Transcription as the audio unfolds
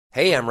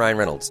Hey, I'm Ryan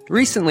Reynolds.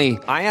 Recently,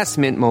 I asked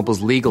Mint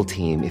Mobile's legal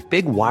team if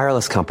big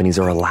wireless companies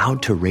are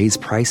allowed to raise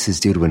prices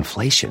due to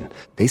inflation.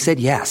 They said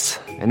yes.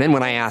 And then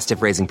when I asked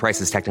if raising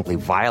prices technically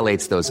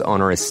violates those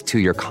onerous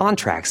two-year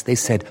contracts, they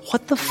said,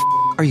 "What the f***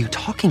 are you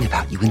talking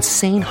about, you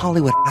insane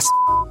Hollywood ass?"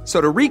 So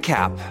to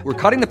recap, we're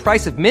cutting the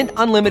price of Mint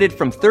Unlimited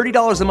from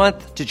 $30 a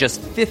month to just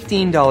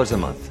 $15 a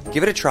month.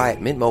 Give it a try at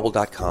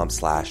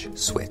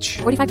mintmobile.com/switch.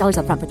 $45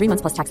 up front for 3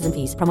 months plus taxes and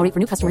fees. Promo rate for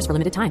new customers for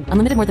limited time.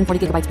 Unlimited more than 40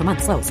 gigabytes per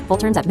month. Slows full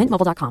terms at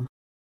mintmobile.com.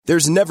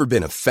 There's never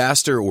been a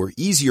faster or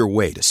easier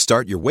way to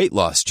start your weight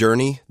loss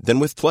journey than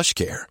with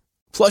PlushCare.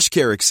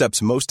 PlushCare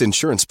accepts most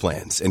insurance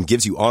plans and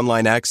gives you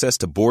online access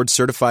to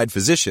board-certified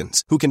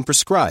physicians who can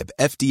prescribe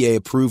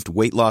FDA-approved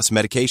weight loss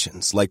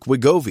medications like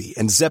Wegovy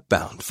and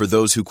Zepbound for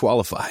those who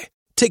qualify.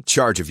 Take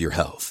charge of your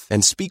health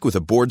and speak with a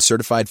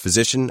board-certified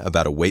physician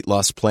about a weight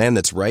loss plan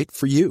that's right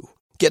for you.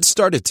 Get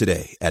started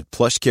today at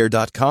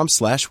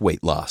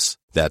plushcare.com/weight loss.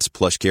 That's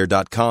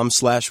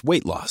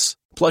plushcare.com/weight loss.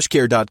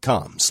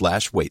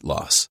 plushcare.com/weight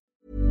loss.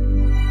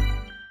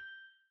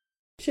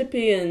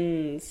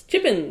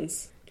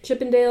 Chippins.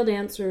 Chippendale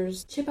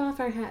dancers. Chip off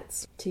our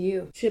hats to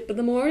you. Chip of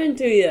the morning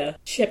to you.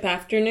 Chip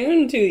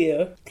afternoon to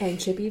you. And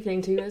chip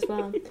evening to you as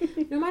well.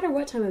 No matter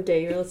what time of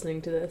day you're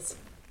listening to this,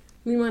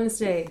 we want to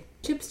say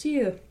chips to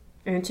you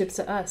and chips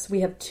to us. We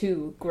have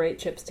 2 great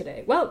chips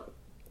today. Well,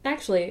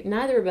 actually,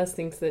 neither of us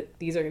thinks that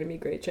these are going to be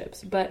great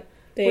chips, but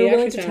we're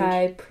willing to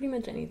try pretty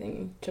much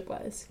anything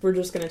chip-wise. We're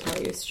just going to tell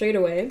you straight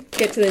away.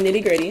 Get to the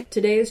nitty-gritty.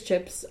 Today's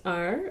chips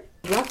are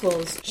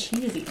Ruffles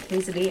Cheesy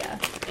Quesadilla.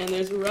 And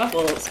there's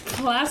Ruffles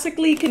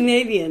Classically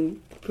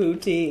Canadian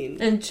Poutine.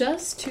 And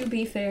just to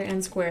be fair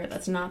and square,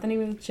 that's not the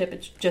name of the chip,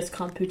 it's just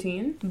called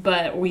poutine,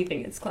 but we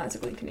think it's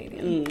classically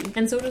Canadian.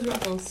 And so does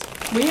Ruffles.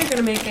 We are going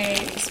to make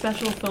a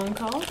special phone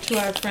call to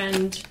our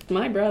friend,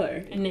 my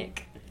brother,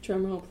 Nick.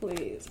 Drumroll,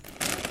 please.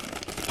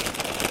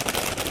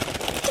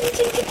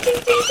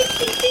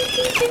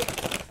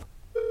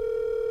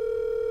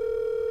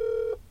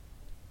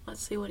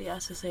 Let's see what he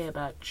has to say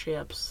about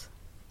chips.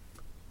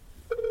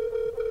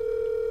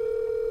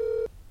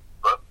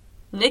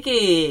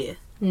 Nicky!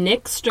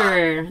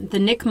 Nickster. The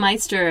Nick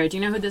Meister. Do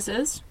you know who this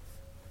is?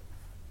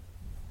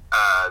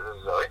 This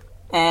is Zoe.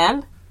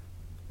 And?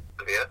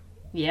 Sophia.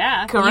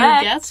 Yeah.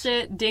 Correct. You guessed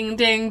it. Ding,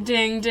 ding,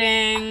 ding,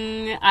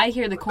 ding. I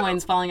hear the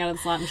coins falling out of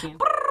the slot machine.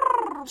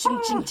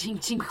 Ching, ching, ching,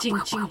 ching, ching,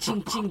 ching,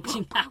 ching, ching,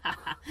 ching.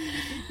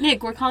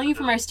 Nick, we're calling you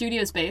from our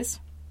studio space.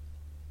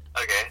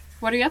 Okay.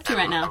 What are you up to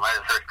right now? Am I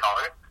the first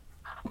caller?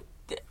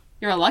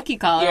 You're a lucky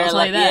caller, You're I'll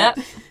tell you that.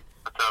 Yep.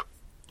 What's up?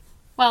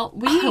 Well,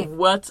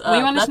 What's up?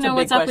 we want That's to know a big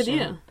what's up with question.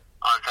 you.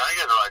 I'm trying to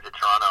get a ride to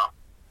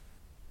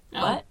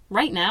Toronto. What?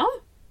 Right now?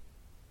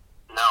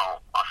 No,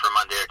 for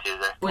Monday or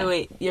Tuesday.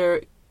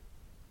 Wait,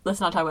 let's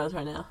not talk about this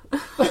right now.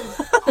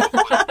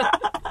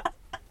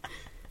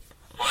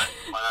 Why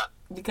not?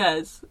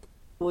 Because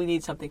we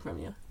need something from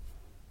you.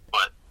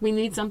 What? We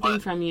need something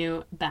What? from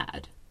you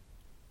bad.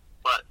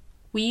 What?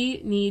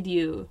 We need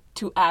you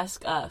To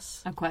ask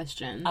us a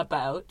question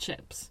about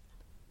chips.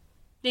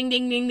 Ding,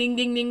 ding, ding, ding,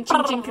 ding, ding,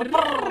 ching, ching, You guys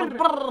serious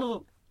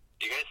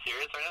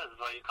right now? This is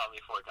why you called me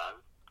 4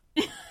 times?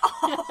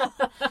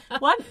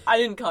 What? I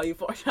didn't call you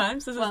 4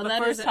 times. This is the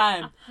that first is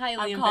time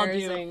highly I've called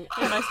you embarrassing.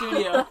 in my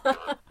studio.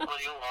 Well,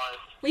 you lied.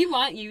 We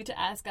want you to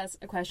ask us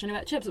a question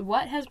about chips.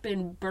 What has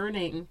been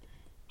burning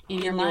in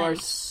your In your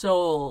mind?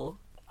 soul.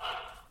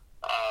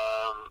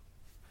 Um,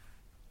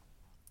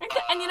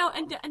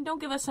 And don't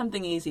give us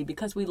something easy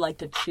because we like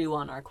to chew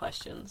on our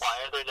questions. why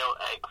are there no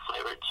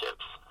egg-flavored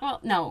chips? Well,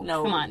 no,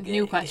 come on,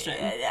 new question.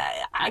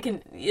 I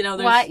can,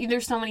 there's... Why?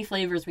 There's so many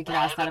flavors we could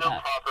Why ask are that there no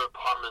about. proper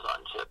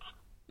Parmesan chips?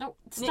 No,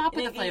 stop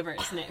with the Nick-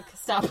 flavors, Nick.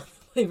 Stop with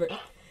the flavors.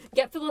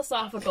 Get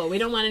philosophical. We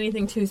don't want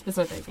anything too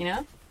specific, you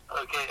know?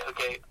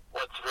 Okay,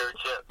 what's your favorite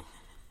chip?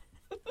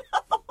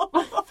 What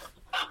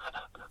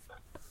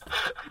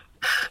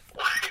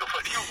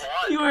do you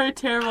want? You are a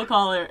terrible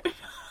caller.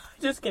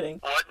 Just kidding.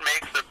 What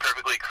makes the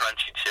perfectly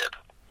crunchy chip?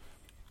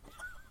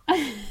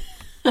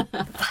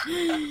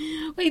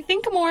 Wait,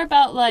 think more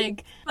about,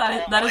 like... That Oh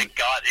is my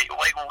god,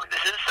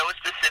 this is so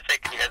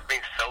specific and you guys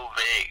being so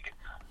vague.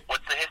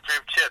 What's the history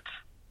of chips?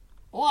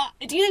 Well,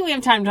 do you think we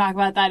have time to talk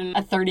about that in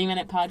a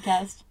 30-minute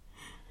podcast?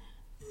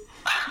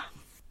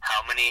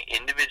 How many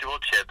individual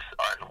chips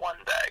are in one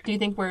bag? Do you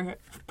think we're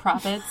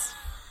prophets?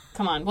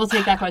 Come on, we'll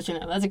take that question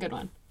out. That's a good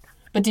one.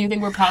 But do you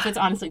think we're prophets?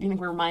 Honestly, do you think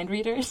we're mind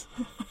readers?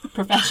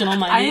 Professional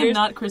mind I readers? am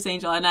not Chris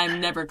Angel, and I've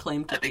never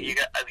claimed to I think be. you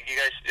guys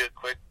should do a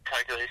quick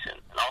calculation.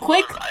 And also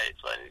Quick? Right,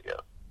 so I need to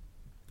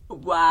go.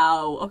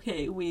 Wow.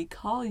 Okay, we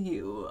call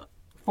you.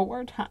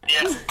 4 times.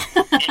 Yeah,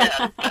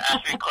 to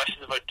ask me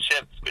questions about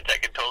chips, which I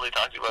can totally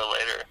talk to you about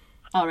later.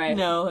 All right.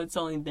 No, it's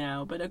only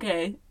now, but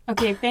okay.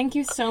 Okay, thank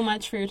you so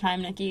much for your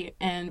time, Nikki,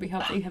 and we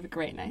hope that you have a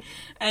great night.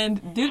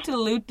 And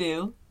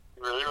doot-a-loot-doo.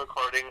 Really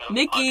recording a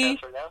Nikki,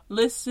 podcast right now?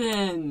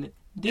 listen.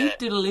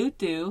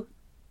 Doot-a-loot-doo.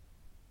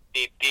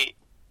 Beep, beep.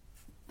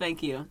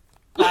 Thank you.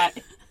 Bye.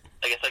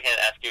 I guess I can't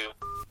ask you.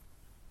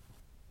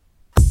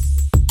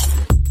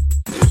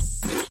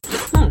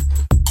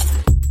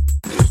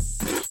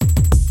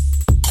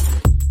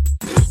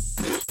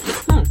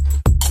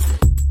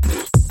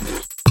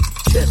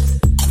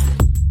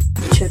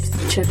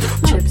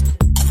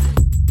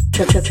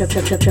 Chip.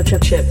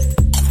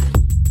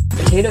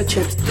 Potato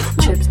chips.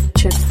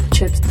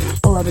 Chips.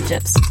 I love the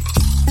chips.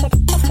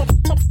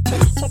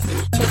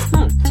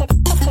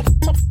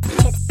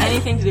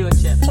 Anything to do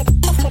with chips.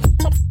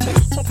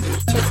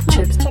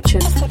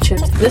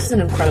 Chips. This is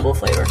an incredible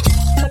flavor.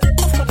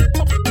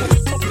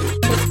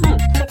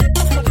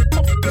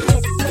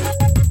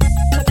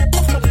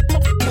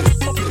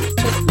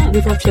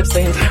 We've had chips the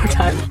entire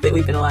time that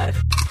we've been alive.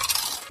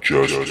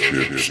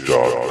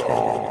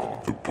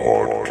 JustChips.com, the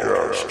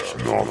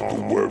podcast, not the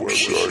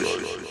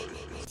website.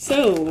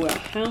 So,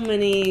 how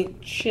many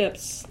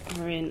chips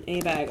are in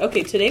a bag?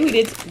 Okay, today we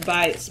did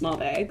buy small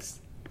bags.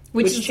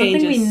 Which is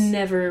something changes. we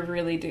never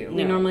really do.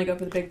 We normally go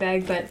for the big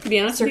bag, but to be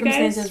honest with you guys,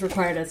 circumstances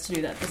required us to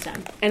do that this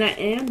time. And I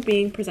am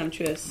being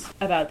presumptuous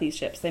about these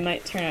chips. They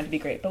might turn out to be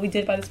great, but we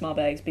did buy the small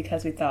bags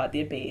because we thought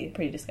they'd be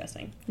pretty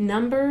disgusting.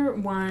 Number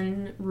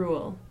one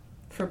rule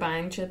for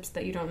buying chips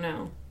that you don't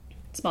know.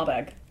 Small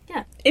bag.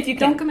 Yeah. If you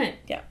can. Don't commit.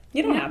 Yeah.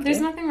 You don't have to. There's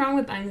nothing wrong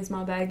with buying the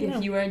small bag No.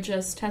 if you are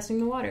just testing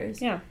the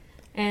waters. Yeah.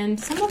 And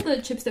some of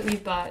the chips that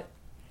we've bought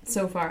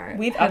so far...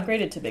 We've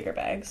upgraded to bigger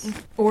bags.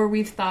 Or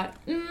we've thought,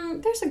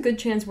 there's a good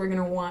chance we're going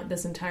to want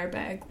this entire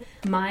bag.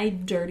 My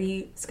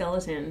dirty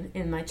skeleton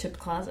in my chip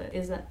closet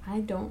is that I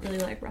don't really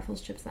like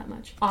Ruffles chips that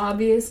much.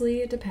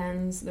 Obviously, it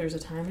depends. There's a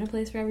time and a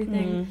place for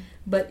everything.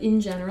 But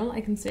in general,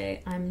 I can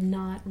say I'm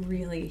not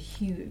really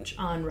huge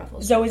on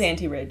Ruffles Zoe's chips.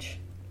 anti-ridge.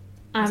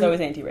 Zoe's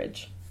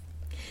anti-ridge.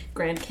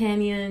 Grand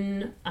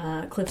Canyon,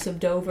 Cliffs of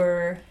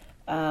Dover...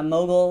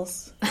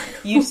 Moguls.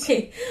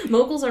 Okay,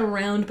 Moguls are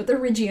round, but they're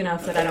ridgy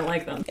enough that I don't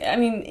like them. I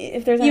mean,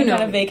 if there's any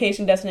kind of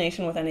vacation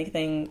destination with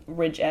anything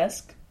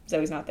ridge-esque,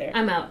 Zoe's not there.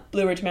 I'm out.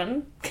 Blue Ridge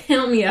Mountain?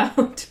 Count me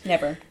out.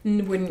 Never.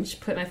 Wouldn't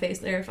put my face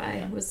there if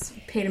I was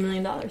paid $1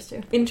 million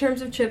to. In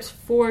terms of chips,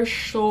 for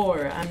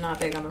sure, I'm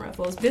not big on the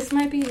Ruffles. This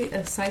might be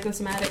a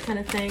psychosomatic kind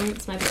of thing.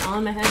 This might be all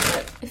in my head,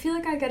 but I feel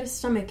like I get a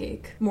stomach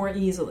ache more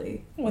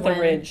easily with a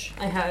ridge.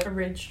 I have a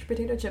ridged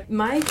potato chip.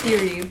 My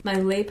theory, my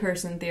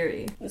layperson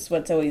theory. This is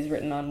what Zoe's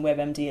written on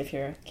WebMD if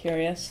you're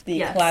curious.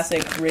 The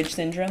classic ridge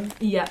syndrome.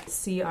 Yeah,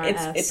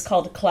 CRS. It's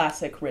called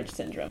classic ridge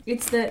syndrome.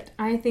 It's that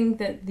I think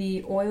that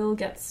the oil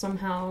gets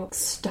somehow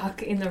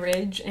stuck in the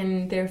ridge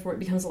and therefore it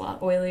becomes a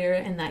lot oilier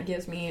and that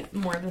gives me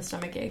more of a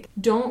stomach ache.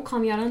 Don't call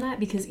me out on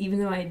that because even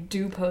though I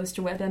do post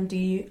to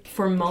WebMD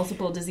for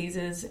multiple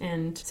diseases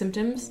and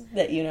symptoms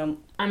that you know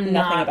I'm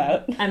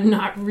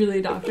not really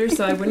a doctor,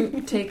 so I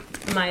wouldn't take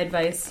my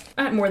advice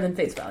at more than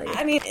face value.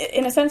 I mean,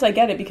 in a sense I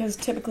get it because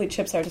typically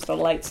chips are just a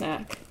light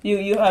snack.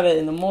 You have it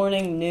in the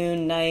morning,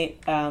 noon, night.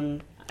 I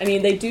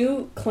mean, they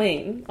do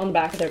claim on the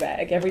back of their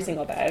bag, every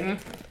single bag,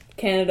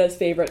 Canada's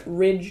favorite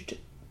ridged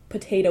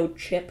potato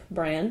chip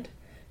brand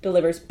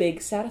delivers big,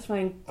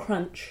 satisfying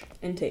crunch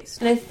and taste.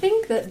 And I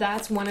think that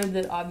that's one of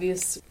the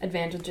obvious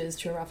advantages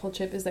to a Ruffle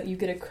chip is that you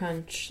get a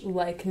crunch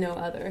like no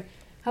other.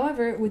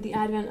 However, with the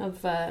advent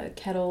of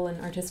kettle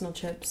and artisanal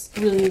chips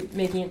really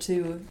making it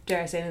to,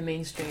 dare I say, the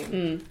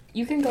mainstream,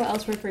 you can go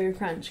elsewhere for your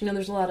crunch. You know,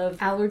 there's a lot of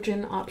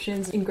allergen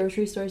options in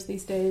grocery stores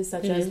these days,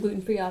 such as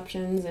gluten-free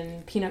options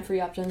and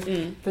peanut-free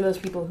options for those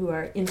people who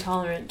are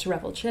intolerant to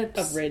Ruffle chips.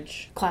 Of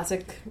ridge.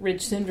 Classic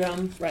ridge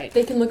syndrome. Right.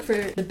 They can look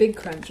for the big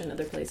crunch in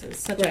other places,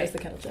 such as the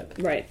kettle chip.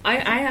 Right.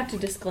 I have to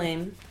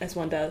disclaim, as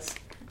one does,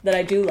 that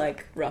I do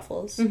like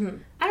Ruffles. I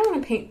don't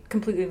want to paint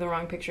completely the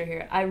wrong picture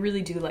here. I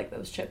really do like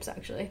those chips,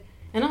 actually.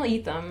 And I'll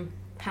eat them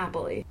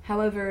happily.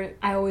 However,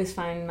 I always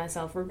find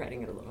myself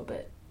regretting it a little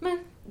bit.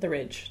 The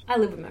ridge. I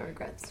live with my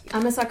regrets.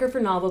 I'm a sucker for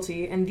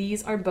novelty, and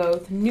these are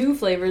both new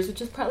flavors,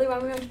 which is partly why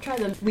we want to try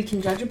them. We can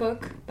judge a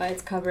book by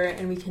its cover,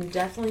 and we can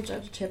definitely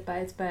judge a chip by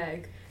its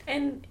bag.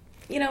 And,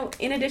 you know,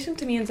 in addition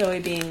to me and Zoe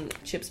being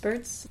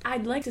chipsperts,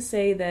 I'd like to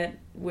say that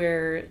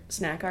we're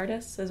snack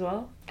artists as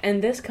well.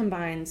 And this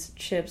combines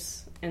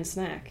chips and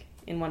snack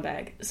in one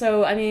bag.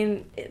 So, I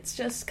mean, it's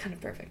just kind of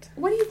perfect.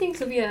 What do you think,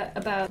 Sophia,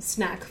 about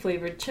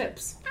snack-flavored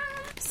chips?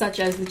 Such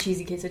as the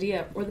cheesy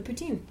quesadilla or the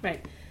poutine?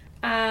 Right.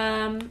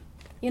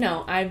 You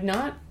know, I've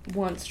not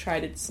once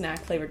tried a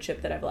snack-flavored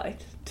chip that I've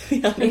liked, to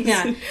be honest.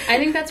 Yeah, I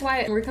think that's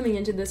why we're coming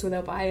into this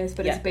without bias,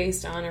 but it's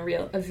based on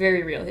a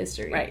very real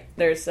history. Right.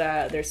 There's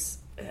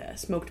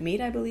smoked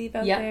meat, I believe,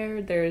 out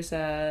there. There's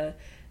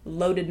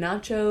loaded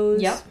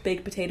nachos,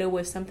 baked potato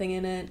with something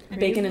in it,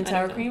 bacon and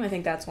sour cream. I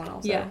think that's one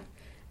also. Yeah.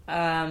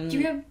 Do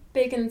you have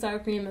bacon and sour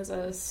cream as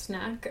a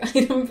snack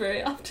item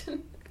very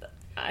often?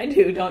 I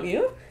do, don't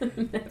you?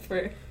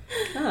 Never.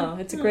 Oh,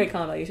 it's a great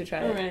combo. You should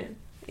try it. All right.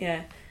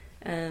 Yeah.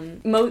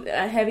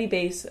 A heavy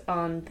base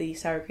on the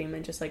sour cream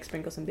and just like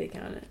sprinkle some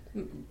bacon on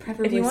it.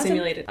 Preferably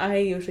simulated. I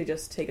usually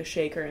just take a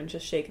shaker and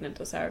just shake it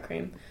into sour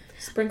cream.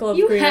 Sprinkle of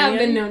green onion. You have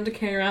been known to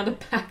carry around a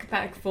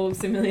backpack full of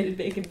simulated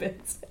bacon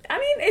bits. I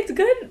mean, it's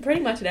good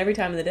pretty much at every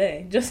time of the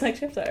day, just like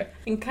chips are.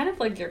 And kind of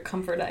like your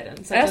comfort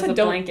items, such I also as a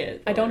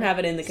blanket. I don't have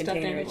it in the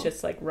container. Animal. It's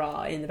just like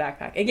raw in the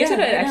backpack. It gives it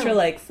an extra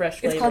like fresh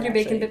flavor. It's called your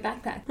actually. bacon bit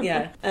backpack.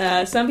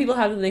 Yeah. Some people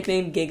have the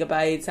nickname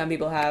Gigabyte. Some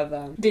people have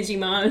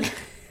Digimon.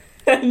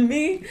 And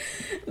me,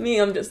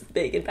 I'm just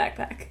bacon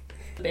backpack.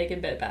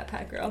 Bacon bit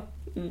backpack girl.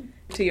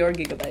 To your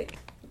Gigabyte.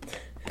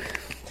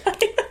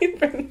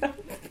 bring up.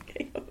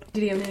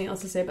 Did you have anything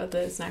else to say about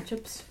the snack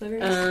chips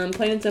flavors?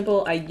 Plain and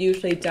simple, I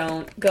usually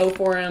don't go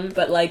for them,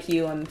 but like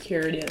you, I'm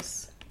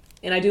curious.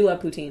 And I do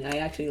love poutine. I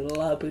actually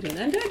love poutine.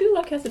 And I do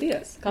love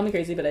quesadillas. Call me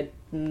crazy, but I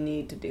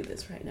need to do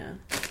this right now.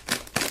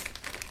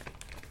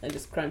 I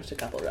just crunched a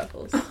couple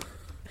Ruffles.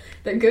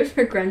 They're good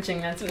for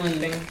crunching, that's one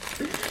thing.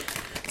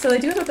 So they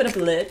do have a bit of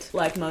lit,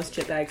 like most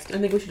chip bags. I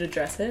think we should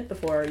address it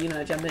before,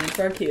 jumping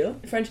into our queue.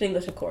 French and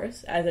English, of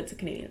course, as it's a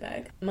Canadian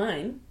bag.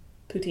 Mine,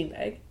 poutine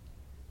bag.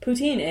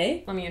 Poutine,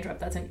 eh? Let me interrupt.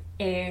 That's an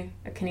A,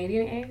 a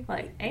Canadian A?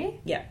 Like A?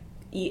 Yeah,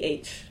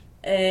 E-H.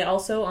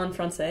 Also en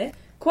français.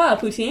 Quoi,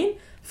 poutine?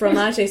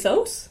 Fromage et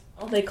sauce?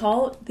 They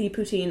call the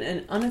poutine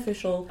an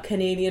unofficial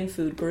Canadian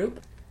food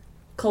group.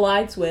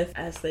 Collides with,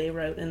 as they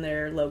wrote in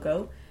their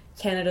logo,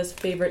 Canada's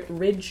favorite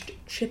ridged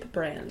chip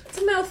brand. It's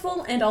a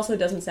mouthful and also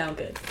doesn't sound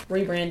good.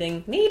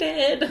 Rebranding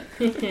needed.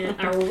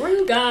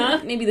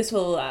 Aruga. Maybe this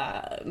will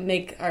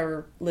make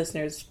our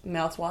listeners'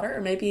 mouths water,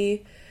 or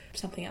maybe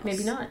something else.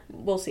 Maybe not.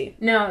 We'll see.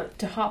 Now,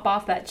 to hop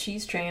off that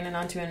cheese train and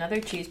onto another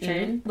cheese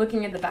train,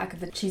 looking at the back of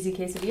the cheesy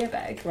quesadilla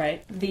bag,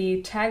 right?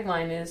 The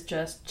tagline is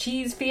just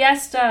cheese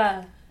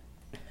fiesta,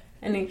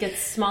 and it gets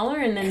smaller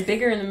and then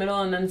bigger in the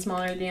middle and then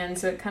smaller at the end.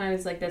 So it kind of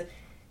is like this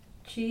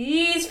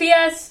cheese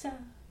fiesta.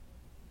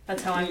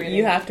 That's how I'm reading.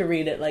 You have to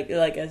read it like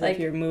as if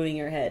you're moving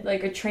your head,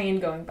 like a train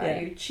going by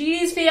you.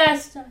 Cheese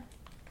fiesta.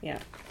 Yeah,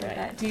 like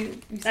that. Do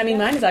you I mean,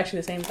 mine is actually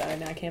the same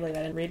side. I can't believe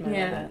I didn't read mine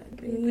like that.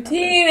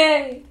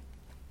 Poutine.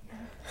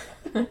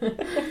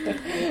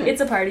 It's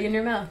a party in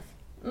your mouth.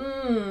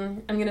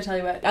 I'm gonna tell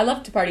you what. I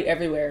love to party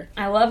everywhere.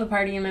 I love a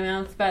party in my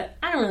mouth, but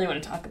I don't really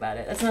want to talk about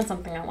it. That's not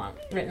something I want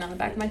written on the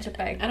back of my chip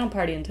bag. I don't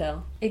party and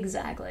tell.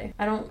 Exactly.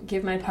 I don't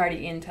give my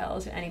party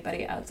intel to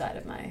anybody outside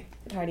of my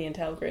party and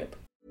tell group.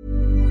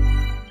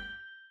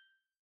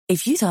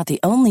 If you thought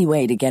the only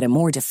way to get a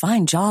more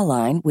defined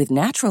jawline with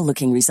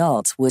natural-looking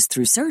results was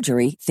through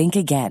surgery, think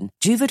again.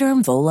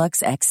 Juvederm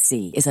Volux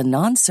XC is a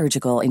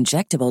non-surgical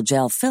injectable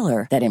gel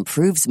filler that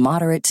improves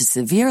moderate to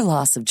severe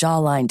loss of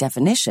jawline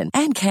definition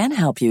and can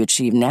help you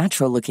achieve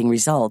natural-looking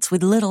results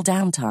with little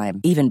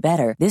downtime. Even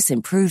better, this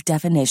improved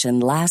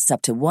definition lasts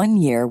up to 1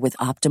 year with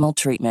optimal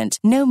treatment.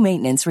 No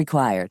maintenance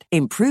required.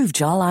 Improve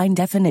jawline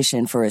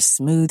definition for a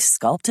smooth,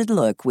 sculpted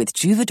look with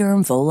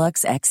Juvederm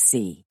Volux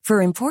XC.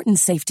 For important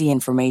safety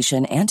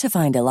information and to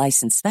find a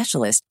licensed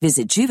specialist,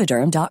 visit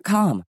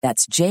Juvederm.com.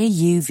 That's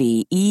Juvederm.com.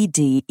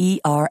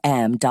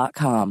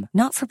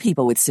 Not for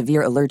people with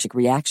severe allergic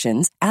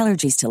reactions,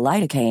 allergies to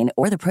lidocaine,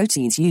 or the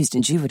proteins used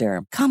in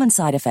Juvederm. Common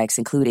side effects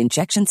include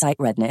injection site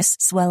redness,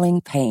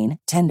 swelling, pain,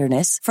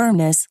 tenderness,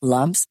 firmness,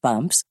 lumps,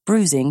 bumps,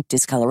 bruising,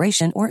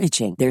 discoloration, or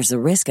itching. There's a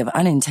risk of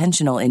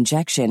unintentional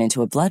injection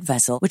into a blood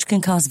vessel, which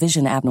can cause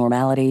vision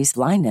abnormalities,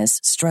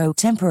 blindness, stroke,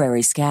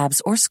 temporary scabs,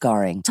 or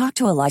scarring. Talk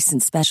to a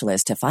licensed specialist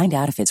to find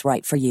out if it's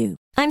right for you.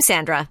 I'm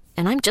Sandra,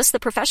 and I'm just the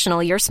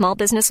professional your small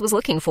business was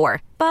looking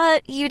for.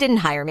 But you didn't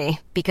hire me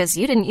because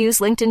you didn't use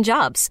LinkedIn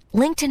Jobs.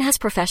 LinkedIn has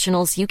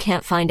professionals you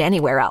can't find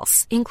anywhere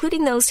else,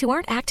 including those who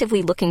aren't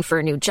actively looking for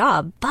a new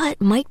job,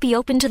 but might be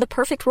open to the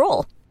perfect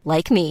role,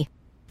 like me.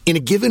 In a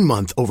given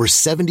month, over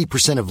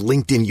 70% of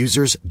LinkedIn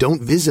users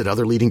don't visit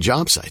other leading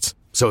job sites.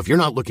 So if you're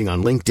not looking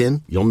on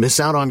LinkedIn, you'll miss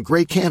out on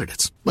great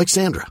candidates, like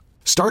Sandra.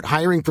 Start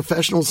hiring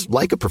professionals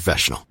like a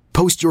professional.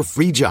 Post your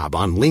free job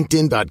on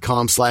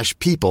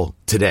linkedin.com/people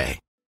today.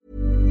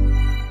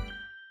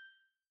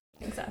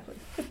 Exactly.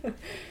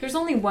 There's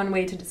only one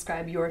way to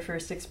describe your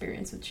first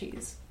experience with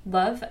cheese.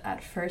 Love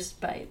at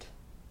first bite.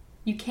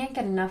 You can't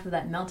get enough of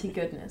that melty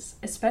goodness,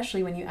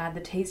 especially when you add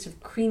the taste of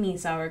creamy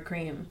sour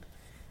cream.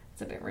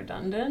 It's a bit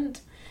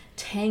redundant.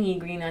 Tangy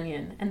green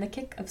onion, and the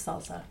kick of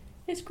salsa.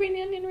 Is green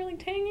onion really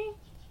tangy?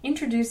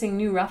 Introducing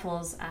new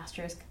Ruffles,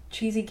 asterisk,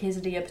 cheesy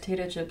quesadilla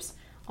potato chips,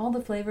 all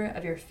the flavor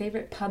of your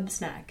favorite pub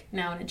snack,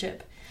 now in a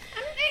chip.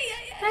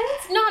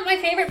 That's not my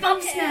favorite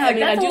pub snack. I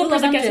mean, I do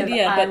love a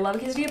quesadilla, I love a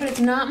quesadilla, but it's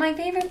not my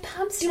favorite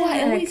pub snack. Do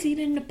I always eat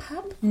it in a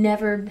pub?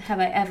 Never have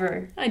I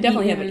ever. I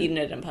definitely haven't eaten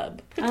it in a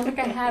pub. I don't think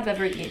I have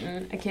ever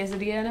eaten a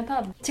quesadilla in a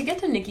pub. To get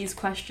to Nikki's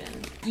question,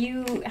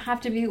 you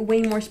have to be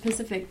way more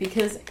specific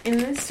because in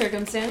this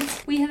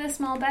circumstance, we had a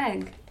small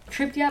bag.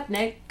 Tripped you up,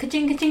 Nick.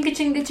 Ka-ching, ka-ching,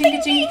 ka-ching, ka-ching,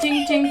 ka-ching,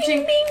 ka-ching, ka-ching,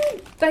 ka-ching.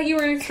 Bet you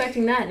weren't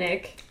expecting that,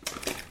 Nick.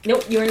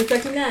 Nope, you weren't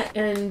expecting that.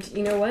 And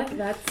you know what?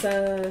 That's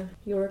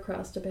your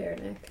cross to bear,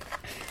 Nick.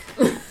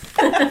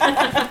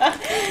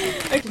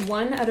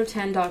 1 out of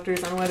 10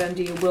 doctors on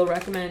WebMD will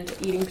recommend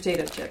eating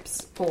potato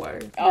chips for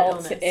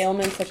all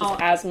ailments such as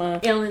asthma,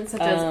 ailments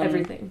such as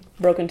everything,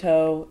 broken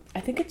toe. I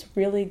think it's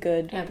really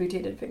good.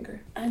 Amputated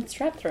finger and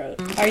strep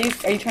throat. Are you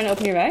trying to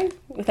open your bag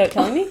without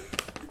telling me?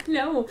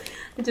 No,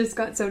 I just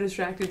got so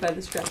distracted by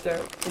the strep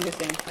throat.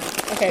 Interesting.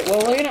 Okay, well,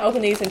 we're going to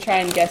open these and try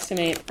and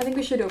guesstimate. I think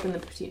we should open the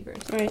poutine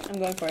first. Alright, I'm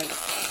going for it.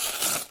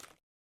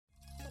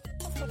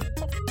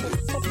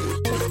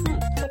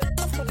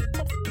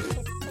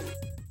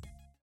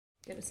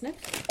 Get a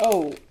sniff.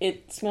 Oh,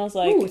 it smells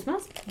like... Ooh, it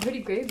smells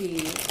pretty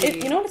gravy.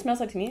 You know what it smells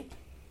like to me?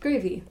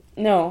 Gravy.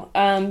 No,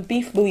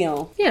 beef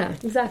bouillon. Yeah,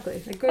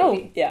 exactly. Like gravy.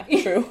 Oh, yeah,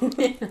 true.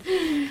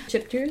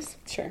 Chip juice?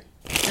 Sure.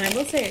 And I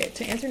will say,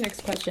 to answer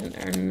next question,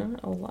 there are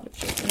not a lot of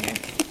chips in there.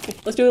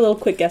 Let's do a little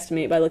quick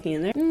guesstimate by looking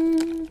in there.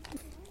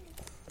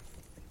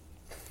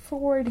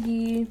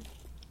 40.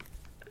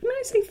 I'm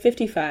going to say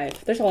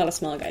 55. There's a lot of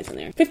small guys in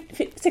there.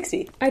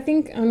 60. I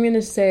think I'm going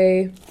to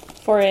say...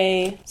 For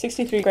a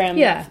 63 gram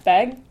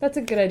bag? That's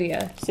a good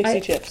idea.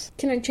 60 chips.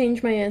 Can I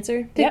change my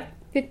answer? Yep.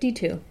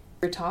 52.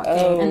 We're talking,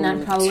 and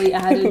that probably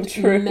added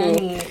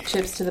many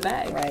chips to the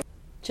bag. Right.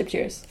 Chip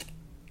cheers.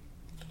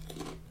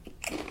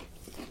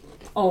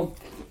 Oh,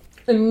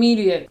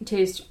 immediate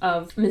taste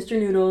of Mr.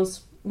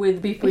 Noodles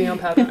with beef bouillon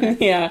powder on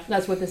it. Yeah.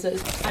 That's what this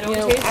is. I don't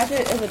taste...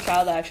 As a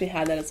child, I actually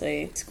had that as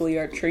a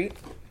schoolyard treat.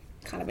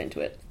 Kind of into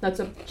it. That's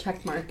a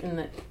check mark in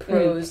the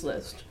pros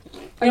list.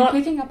 Are you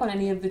picking up on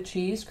any of the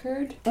cheese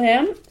curd? I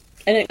am.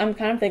 And I'm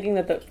kind of thinking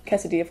that the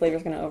quesadilla flavor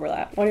is going to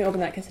overlap. Why don't you open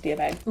that quesadilla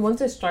bag?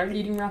 Once I start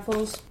eating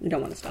Ruffles... You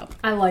don't want to stop.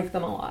 I like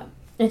them a lot.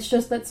 It's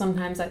just that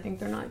sometimes I think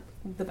they're not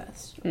the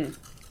best.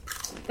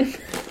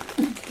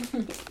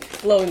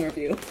 Glowing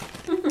review.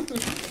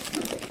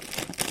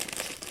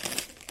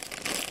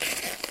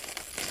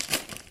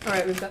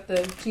 Alright, we've got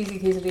the cheesy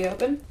quesadilla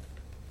open.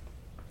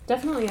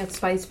 Definitely a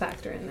spice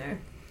factor in there.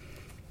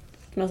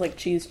 Smells like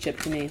cheese chip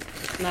to me.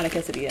 Not a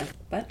quesadilla.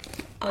 But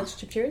let's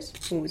chip cheers.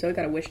 Ooh, Zoe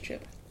got a wish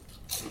chip.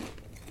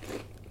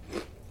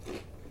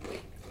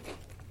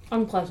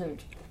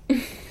 Unpleasant.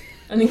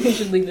 I think we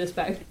should leave this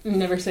back and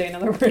never say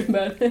another word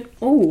about it.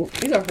 Oh,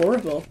 these are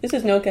horrible. This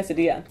is no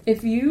quesadilla.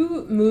 If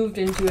you moved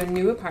into a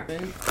new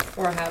apartment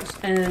or a house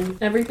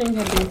and everything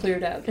had been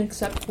cleared out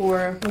except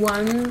for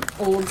one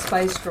old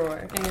spice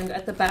drawer, and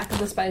at the back of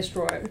the spice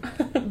drawer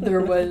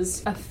there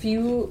was a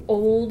few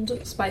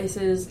old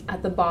spices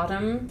at the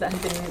bottom that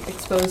had been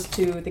exposed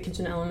to the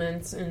kitchen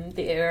elements and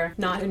the air,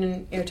 not in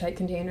an airtight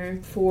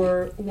container,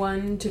 for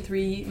 1 to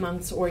 3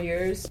 months or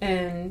years,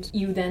 and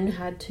you then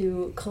had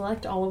to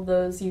collect all of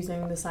those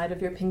using the side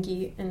of your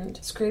pinky and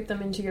scrape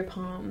them into your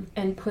palm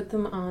and put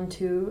them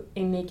onto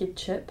a naked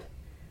chip.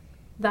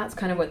 That's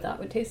kind of what that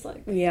would taste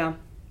like. Yeah,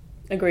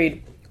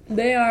 agreed.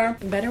 They are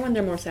better when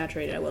they're more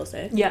saturated, I will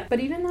say. Yeah, but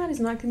even that is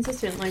not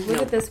consistent. Like,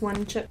 look at this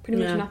one chip.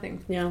 Pretty much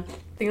nothing. Yeah.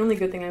 The only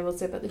good thing I will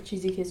say about the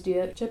cheesy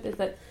quesadilla chip is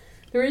that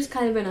there is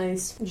kind of a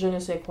nice je ne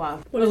sais quoi.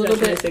 What is that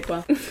je ne sais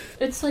quoi?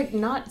 It's like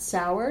not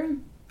sour.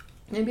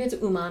 Maybe it's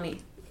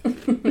umami.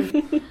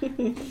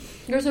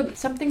 There's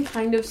something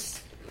kind of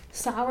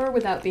sour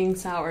without being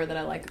sour that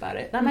I like about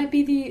it. That might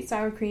be the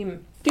sour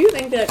cream. Do you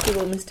think that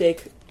people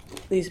mistake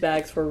these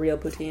bags for real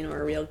poutine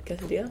or a real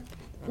quesadilla?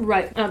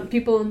 Right.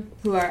 People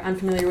who are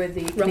unfamiliar with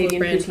the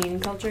Canadian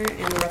poutine culture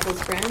and the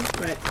Ruffles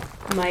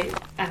brand might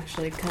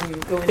actually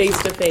go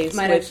face to face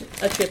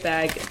with a chip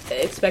bag,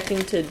 expecting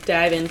to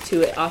dive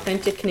into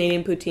authentic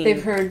Canadian poutine.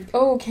 They've heard,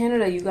 oh,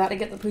 Canada, you gotta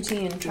get the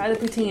poutine. Try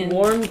the poutine.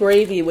 Warm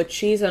gravy with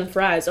cheese and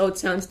fries. Oh, it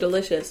sounds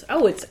delicious.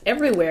 Oh, it's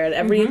everywhere at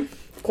every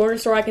corner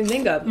store I can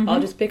think of. I'll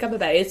just pick up a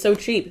bag. It's so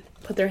cheap.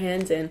 Put their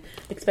hands in,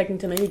 expecting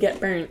to maybe get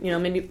burnt. You know,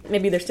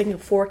 maybe they're sticking a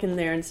fork in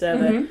there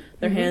instead of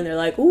their hand. They're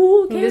like,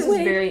 ooh, this is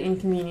very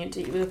inconvenient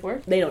to eat with a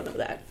fork. They don't know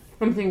that.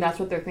 I think that's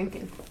what they're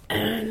thinking.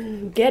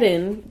 Get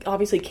in.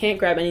 Obviously can't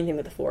grab anything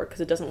with a fork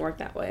because it doesn't work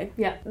that way.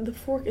 Yeah. The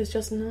fork is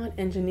just not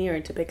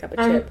engineered to pick up a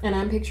chip. And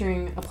I'm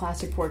picturing a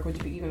plastic fork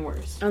would be even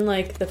worse.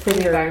 Unlike the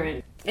finger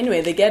environment.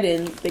 Anyway, they get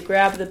in, they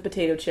grab the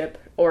potato chip,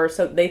 or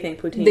so they think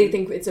poutine. They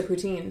think it's a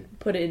poutine.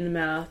 Put it in the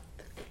mouth.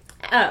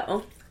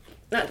 Oh.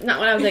 Not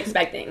what I was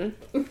expecting.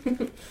 What?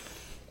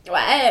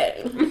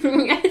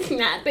 It's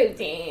not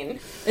poutine.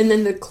 And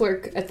then the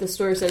clerk at the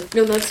store says,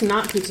 no, that's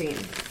not poutine.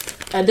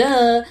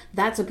 Duh,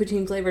 that's a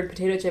poutine flavored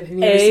potato chip. Have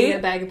you ever seen a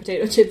bag of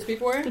potato chips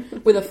before?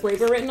 With a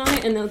flavor written on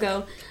it? And they'll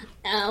go,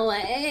 oh,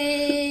 what?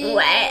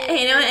 I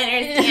don't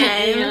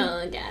understand. I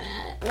don't get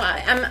it.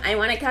 Well, I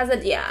want a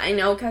quesadilla. I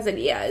know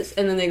quesadillas.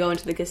 And then they go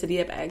into the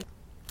quesadilla bag,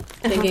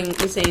 thinking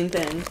the same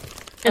thing.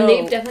 And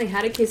they've definitely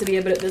had a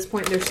quesadilla, but at this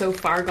point they're so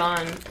far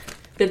gone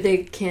that they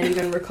can't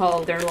even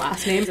recall their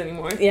last names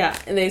anymore. Yeah,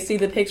 and they see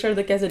the picture of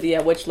the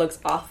quesadilla, which looks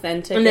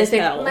authentic and they as say,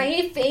 hell.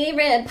 My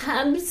favorite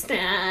pub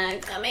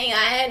snack. Oh my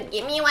god,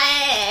 give me one.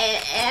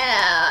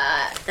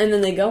 And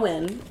then they go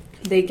in.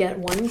 They get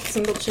one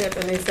single chip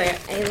and they say,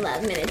 I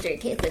love miniature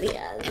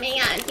quesadillas. Oh my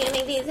god, do you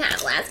think these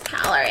have less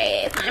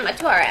calories? I'm a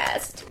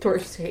tourist.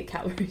 Tourists hate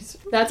calories.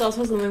 That's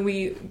also something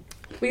we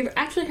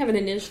actually have an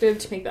initiative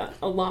to make that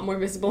a lot more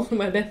visible on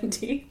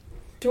WebMD.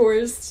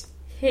 Tourists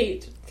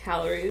hate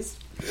calories.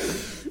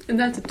 And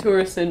that's a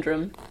tourist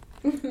syndrome.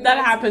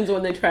 That happens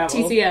when they travel.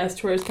 TCS,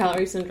 Tourist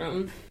Calorie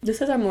Syndrome. This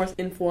is our most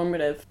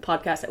informative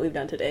podcast that we've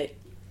done to date.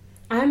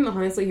 I'm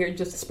honestly here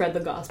just to spread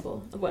the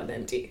gospel of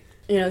WebMD.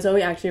 You know,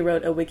 Zoe actually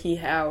wrote a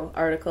WikiHow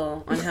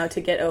article on how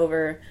to get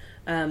over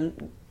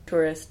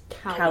tourist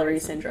calorie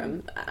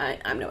syndrome.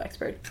 I'm no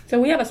expert. So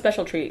we have a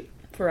special treat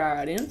for our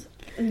audience.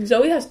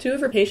 Zoe has 2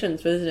 of her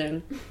patients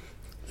visiting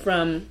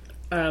from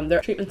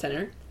their treatment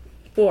center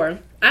for,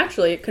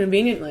 actually,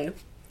 conveniently,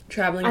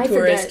 traveling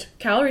tourist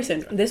calorie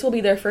syndrome. This will be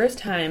their first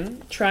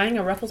time trying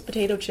a Ruffles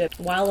potato chip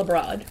while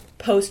abroad.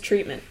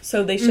 post-treatment,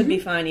 so they should be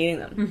fine eating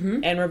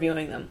them and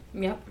reviewing them.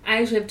 Yep.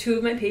 I actually have 2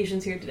 of my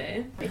patients here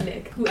today.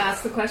 Nick, who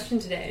asked the question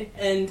today.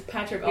 And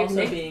Patrick We have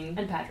also Nick being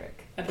and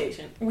Patrick. a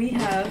patient. We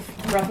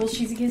have Ruffles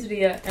Cheesy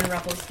Quesadilla and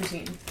Ruffles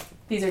Poutine.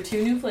 These are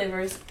 2 new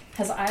flavors.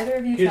 Has either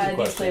of you Here's tried the these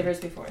question. flavors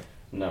before?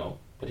 No,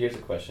 but here's a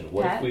question.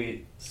 What Pat? if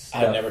we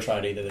I've never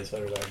tried either of these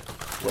flavors.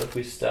 What if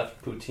we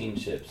stuffed poutine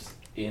chips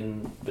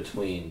in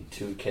between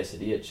 2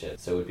 quesadilla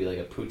chips? So it would be like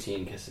a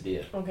poutine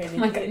quesadilla. Okay, Oh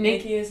my God,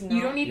 Nick, is not.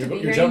 you don't need to be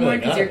You're here anymore jumping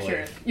because the you're gun,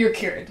 cured. You're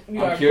cured.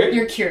 I'm cured?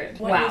 You're cured.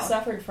 What Wow. you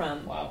suffered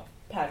from, Wow.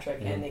 Patrick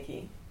and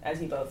Nikki,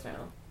 as you both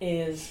know,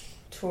 is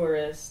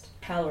tourist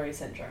calorie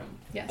syndrome.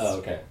 Yes. Oh,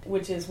 okay.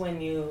 Which is when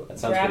you That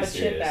sounds grab a pretty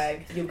chip serious.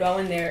 bag, you go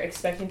in there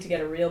expecting to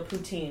get a real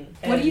poutine.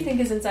 What do you think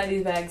is inside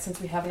these bags since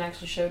we haven't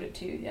actually showed it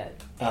to you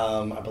yet?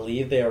 I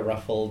believe they are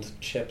ruffled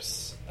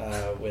chips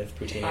with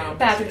poutine. Wow.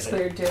 Patrick's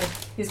cleared too.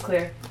 He's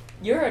clear.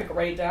 You're a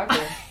great doctor.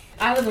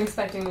 I wasn't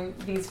expecting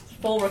these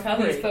Full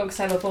recovery. These folks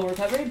have a full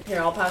recovery. Here,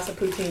 I'll pass the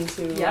poutine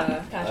to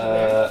Yeah.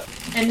 Patrick.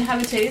 And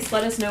have a taste.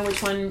 Let us know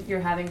which one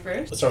you're having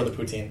first. Let's start with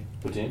the poutine.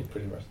 Poutine?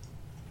 Poutine first.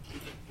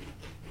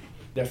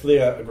 Definitely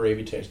a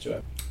gravy taste to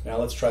it. Now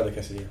let's try the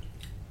quesadilla.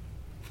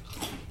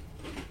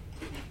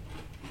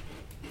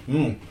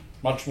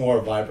 Much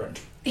more vibrant.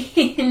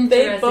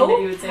 They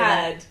both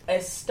had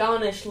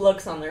astonished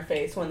looks on their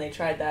face when they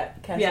tried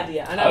that quesadilla.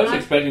 Yeah. And I was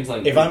expecting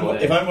something. If I'm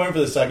triple A. going for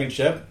the second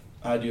chip,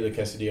 I do the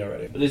quesadilla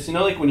already. But it's, you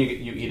know, like when you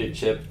eat a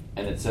chip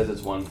and it says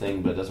it's one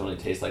thing, but it doesn't really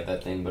taste like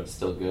that thing, but it's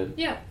still good.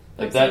 Yeah,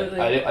 Like absolutely.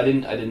 that. I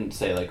didn't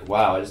say like,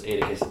 wow, I just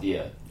ate a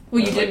quesadilla.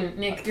 Well, you didn't,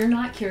 Nick. You're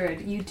not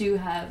cured. You do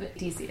have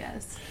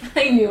DCS.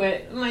 I knew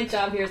it. My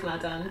job here is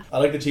not done. I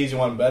like the cheesy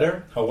one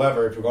better.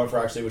 However, if you're going for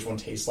actually which one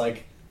tastes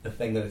like the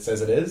thing that it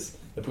says it is,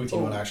 the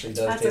poutine one actually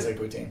does That's taste a- like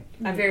poutine.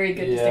 A very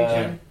good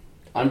distinction.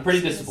 I'm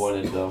pretty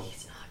disappointed though.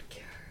 He's not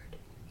cured.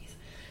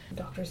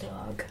 Doctor's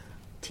log.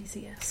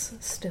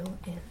 TCS still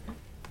in.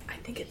 I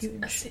think it's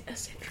a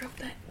syndrome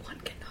that one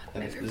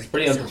cannot It's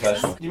pretty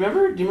unprofessional. Do you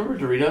remember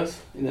Doritos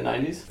in the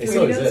 90s? They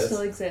still Doritos exist.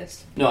 still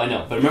exist. No, I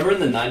know, but remember in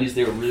the 90s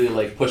they were really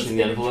like pushing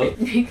the envelope.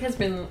 Nick has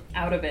been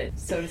out of it,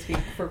 so to speak,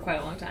 for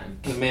quite a long time.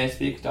 May I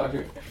speak,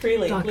 doctor?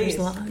 Freely, Doctor's please.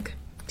 log.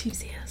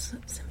 TCS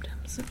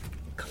symptoms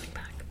coming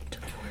back to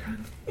the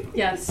forefront.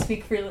 Yes,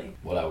 speak freely.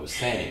 What I was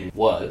saying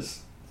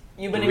was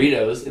You've been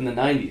Doritos in the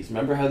 90s.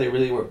 Remember how they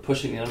really were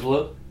pushing the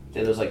envelope? They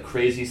had those like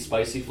crazy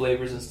spicy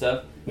flavors and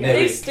stuff.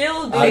 They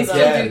still do Again,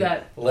 that. do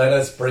that. Let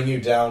us bring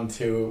you down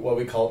to what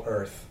we call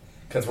Earth.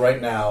 Because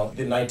right now,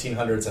 the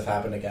 1900s have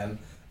happened again.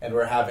 And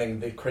we're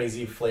having the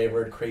crazy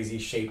flavored, crazy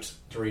shaped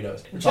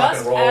Doritos. We're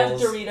Just talking rolls.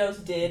 as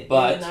Doritos did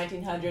But- in the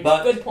 1900s.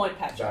 but- Good point,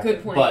 Patrick. Exactly.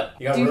 Good point. But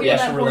You got Do you hear Russian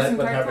that horse roulette and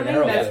with cart coming?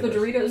 habanero That's the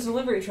flavors. Doritos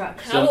delivery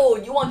truck. Oh,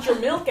 you want your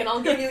milk, and I'll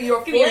give you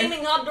your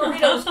flaming hot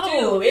Doritos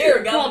too.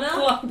 Here, governor.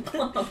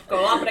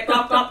 Gloppity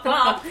clop clop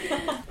clop.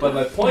 But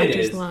my point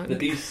is Doctor's log. that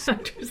these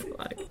Doctor's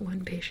log.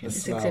 One patient The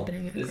is smell.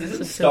 exhibiting this aggressive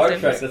isn't Star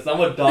symptoms. Trek. That's not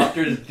what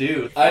doctors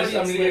do. I'm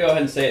going to go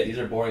ahead and say it. These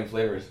are boring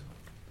flavors.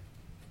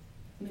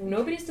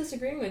 Nobody's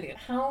disagreeing with you.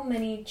 How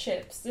many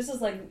chips? This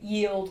is like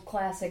yield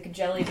classic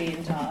jelly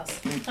bean toss.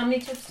 How many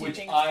chips do you Which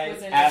think I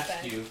was in asked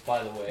that bag? you,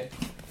 by the way.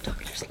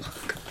 Doctor's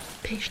log.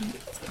 Patient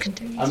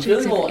continues I'm to feeling a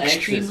exhibit little anxious,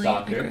 extremely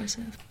doctor.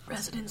 aggressive.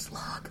 Residents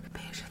log.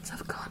 Patients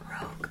have gone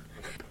rogue.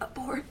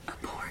 Abort.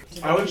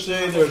 I would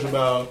say there's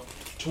about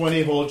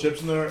 20 whole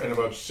chips in there and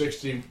about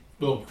 60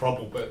 little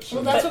crumple bits.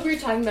 Well, that's what we were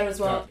talking about as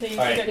well.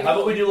 Alright, how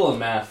about we do a little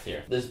math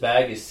here? This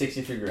bag is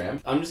 63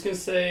 grams. I'm just going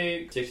to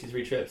say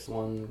 63 chips,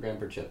 1 gram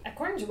per chip.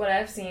 According to what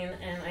I've seen,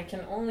 and I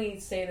can only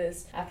say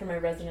this after my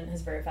resident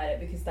has verified it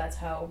because that's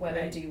how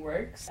WebMD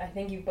works, I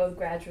think you both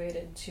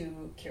graduated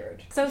to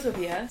cured. So,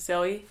 Sophia,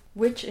 Zoe,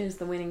 which is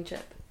the winning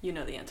chip? you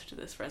know the answer to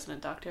this,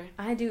 resident doctor.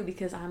 I do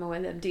because I'm a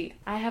WebMD.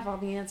 I have all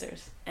the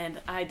answers.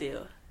 And I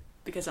do,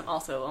 because I'm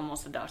also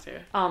almost a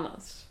doctor.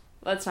 Almost.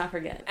 Let's not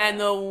forget. And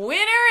the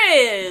winner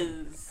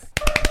is...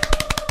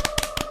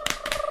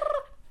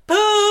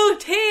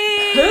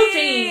 Poutine!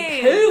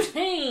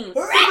 Poutine!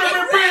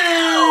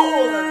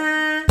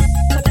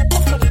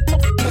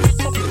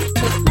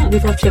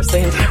 We've had chips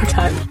the entire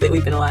time that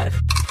we've been alive.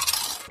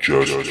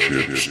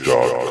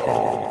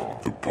 JustChips.com,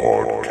 the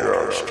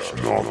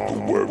podcast, not the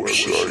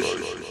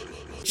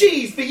website.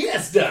 Cheese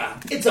Fiesta!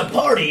 It's a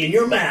party in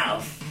your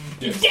mouth.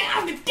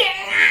 Down, down!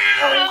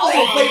 Oh,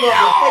 your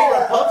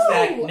favorite pub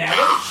snack.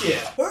 Now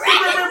it's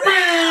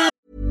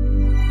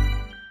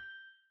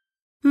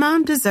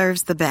Mom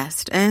deserves the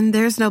best, and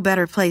there's no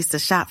better place to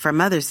shop for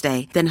Mother's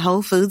Day than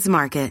Whole Foods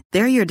Market.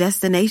 They're your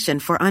destination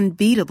for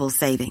unbeatable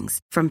savings,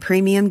 from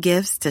premium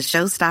gifts to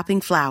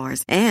show-stopping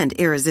flowers and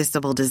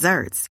irresistible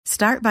desserts.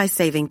 Start by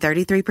saving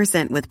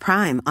 33% with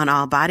Prime on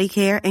all body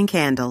care and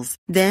candles.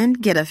 Then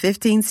get a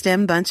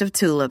 15-stem bunch of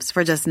tulips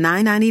for just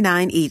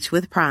 $9.99 each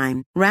with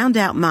Prime. Round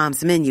out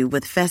Mom's menu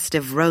with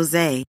festive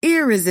rosé,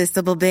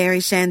 irresistible berry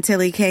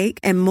chantilly cake,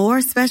 and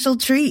more special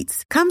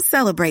treats. Come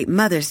celebrate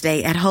Mother's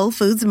Day at Whole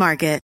Foods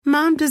Market.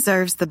 Mom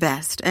deserves the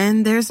best,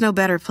 and there's no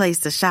better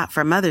place to shop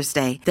for Mother's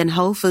Day than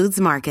Whole Foods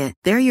Market.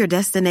 They're your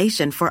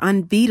destination for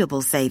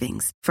unbeatable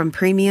savings, from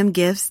premium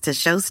gifts to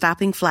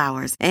show-stopping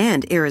flowers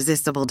and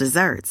irresistible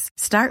desserts.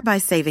 Start by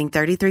saving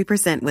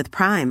 33% with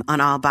Prime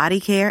on all body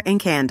care and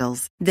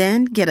candles.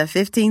 Then get a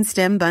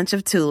 15-stem bunch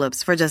of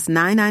tulips for just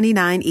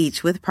 $9.99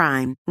 each with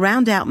Prime.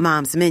 Round out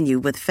Mom's menu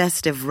with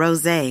festive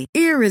rosé,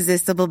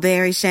 irresistible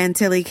berry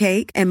chantilly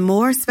cake, and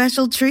more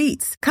special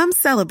treats. Come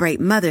celebrate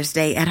Mother's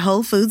Day at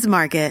Whole Foods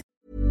Market.